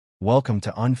Welcome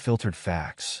to Unfiltered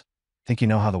Facts. Think you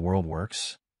know how the world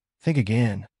works? Think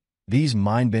again. These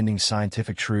mind-bending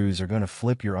scientific truths are going to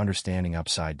flip your understanding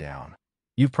upside down.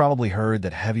 You've probably heard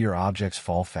that heavier objects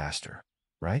fall faster,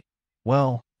 right?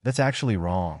 Well, that's actually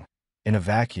wrong. In a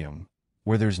vacuum,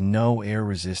 where there's no air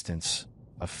resistance,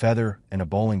 a feather and a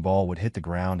bowling ball would hit the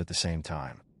ground at the same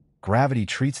time. Gravity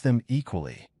treats them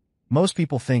equally. Most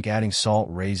people think adding salt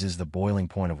raises the boiling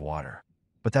point of water,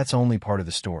 but that's only part of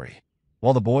the story.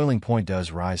 While the boiling point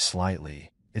does rise slightly,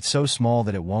 it's so small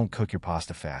that it won't cook your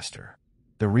pasta faster.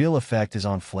 The real effect is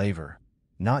on flavor,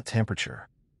 not temperature.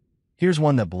 Here's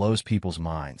one that blows people's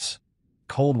minds.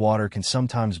 Cold water can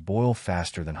sometimes boil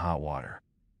faster than hot water.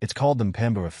 It's called the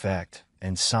𝕊 effect,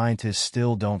 and scientists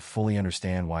still don't fully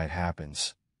understand why it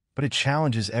happens. But it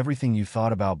challenges everything you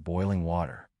thought about boiling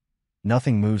water.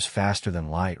 Nothing moves faster than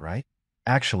light, right?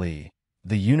 Actually,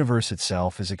 the universe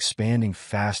itself is expanding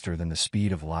faster than the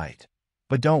speed of light.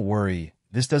 But don't worry,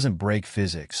 this doesn't break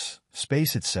physics.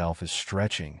 Space itself is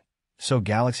stretching, so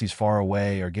galaxies far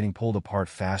away are getting pulled apart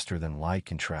faster than light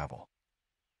can travel.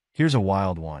 Here's a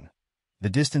wild one. The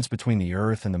distance between the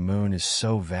Earth and the Moon is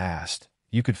so vast,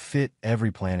 you could fit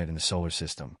every planet in the solar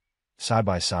system, side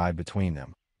by side between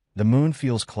them. The Moon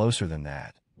feels closer than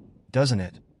that, doesn't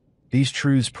it? These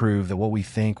truths prove that what we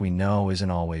think we know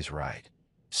isn't always right.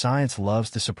 Science loves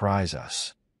to surprise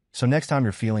us. So next time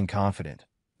you're feeling confident,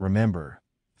 remember,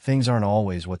 things aren't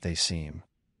always what they seem.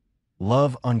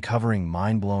 Love uncovering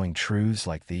mind-blowing truths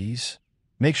like these?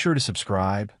 Make sure to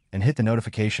subscribe and hit the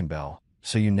notification bell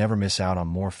so you never miss out on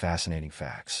more fascinating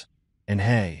facts. And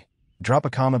hey, drop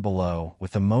a comment below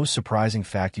with the most surprising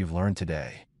fact you've learned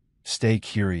today. Stay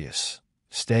curious,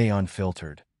 stay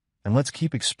unfiltered, and let's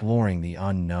keep exploring the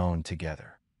unknown together.